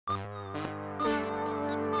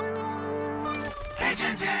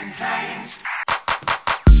Pigeons Planes.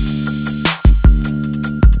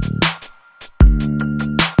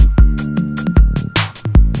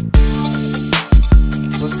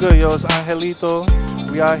 What's good, yo? It's Angelito.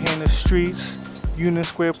 We out here in the streets, Union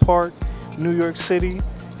Square Park, New York City,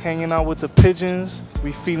 hanging out with the pigeons.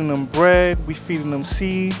 We feeding them bread, we feeding them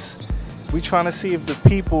seeds. We trying to see if the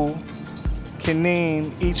people can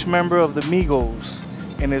name each member of the Migos,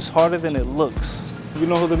 and it's harder than it looks. You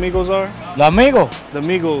know who the Migos are? ¿Los amigos? The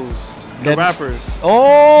Migos, the rappers.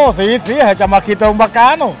 Oh, sí, sí, ese chamaquito es un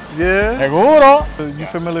bacano. Yeah? Seguro. You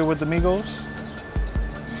familiar with the Migos?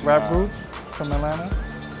 Rap group from Atlanta?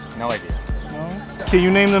 No idea. No? Can you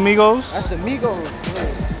name the Migos? That's the Migos.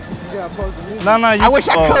 You gotta post the Migos. No, I wish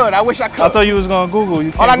I could. I wish I could. I thought you was gonna Google.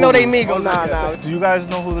 You can't All I know Google. they Migos. Nah. Do you guys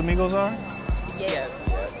know who the Migos are? Yes.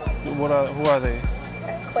 Who are they?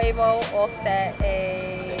 That's Quavo, Offset,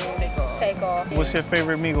 and Takeoff. What's your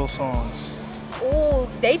favorite Migos songs? Ooh,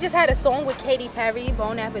 they just had a song with Katy Perry,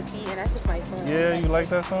 Bon Appetit, and that's just my song. Yeah, you like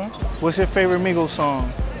that song? What's your favorite Migos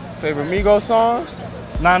song? Favorite Migos song?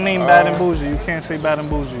 Not named Bad and Boujee. You can't say Bad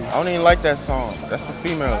and Boujee. I don't even like that song. That's for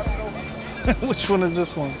females. Which one is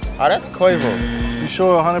this one? Oh, that's Quavo. You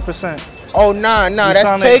sure 100%? Oh, nah.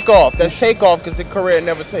 That's Takeoff. That's Takeoff because his career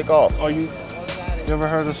never take off. Are you ever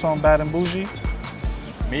heard the song Bad and Boujee?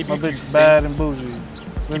 Maybe My if you bitch sing. Bad and Boujee.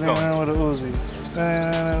 With Keep a going. Uzi.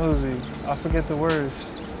 I forget the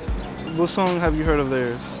words. What song have you heard of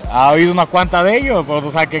theirs? Ha oído unas cuantas de ellos, pero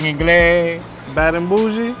tú sabes que en inglés, Bad and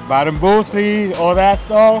Boujee? Bad and Boujee, all that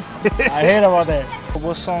stuff. I heard about that.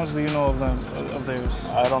 What songs do you know of them, of theirs?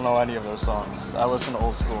 I don't know any of their songs. I listen to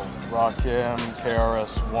old school. Rakim,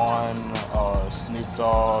 KRS-One, Snoop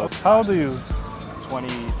Dogg. How old are you?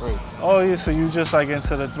 23. Oh yeah, so you just like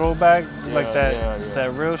into the throwback, like that, yeah.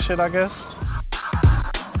 that real shit, I guess?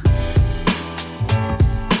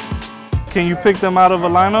 Can you pick them out of a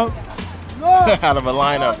lineup? Out of a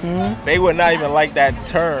lineup. They would not even like that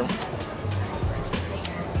term.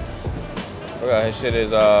 His shit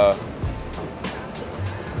is like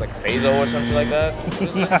Fazo or something like that.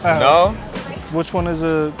 No? Which one is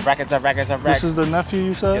a? Rackets up. This is the nephew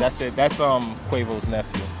you said? Yeah, that's Quavo's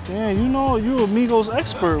nephew. Yeah, you know, you a Migos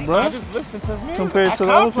expert, bro. I just listen to me. Compared to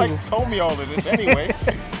the other people. told me all of this anyway.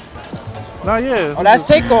 Nah, yeah. Oh, that's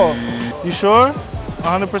Takeoff. You sure?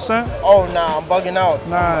 100%? Oh, nah, I'm bugging out.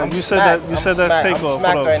 Nah, I'm you said smacked. that. You said that's I'm Takeoff.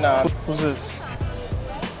 smacked Hold right up. now. Who's this?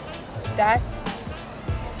 That's I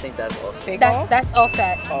think that's awesome. that's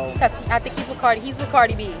Offset. Cause I think he's with Cardi. He's with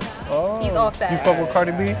Cardi B. Oh. He's Offset. You fuck with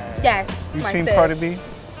Cardi B? Yes. You my seen sis. Cardi B?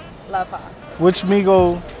 Love her. Which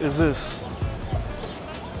Migo is this?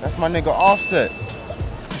 That's my nigga Offset.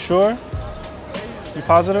 You sure? You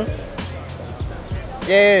positive?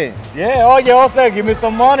 Yeah. Yeah, oye, Jose, give me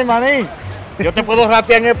some money, maní. Yo te puedo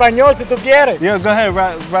rapear en español si tú quieres. Yeah, go ahead,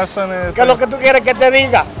 rap something. ¿Qué es lo que tú quieres que te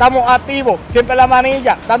diga? Estamos activos, siempre la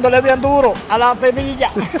manilla, dándole bien duro a la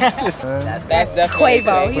pedilla. That's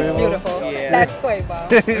Quavo. He's beautiful. Yeah. That's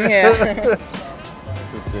Quavo. Yeah.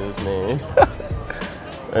 This is dude's name.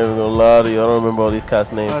 I ain't even gonna lie to you, I don't remember all these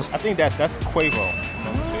cats' names. I think that's Quavo. If I'm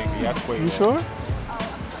not mistaken. Yeah, that's Quavo. You sure?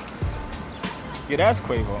 Yeah, that's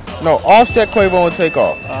Quavo. No, Offset, Quavo, and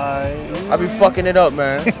Takeoff. I I be fucking it up,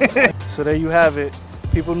 man. So there you have it.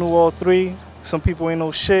 People knew all three. Some people ain't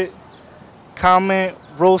know shit. Comment,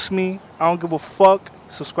 roast me. I don't give a fuck.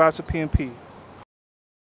 Subscribe to PNP.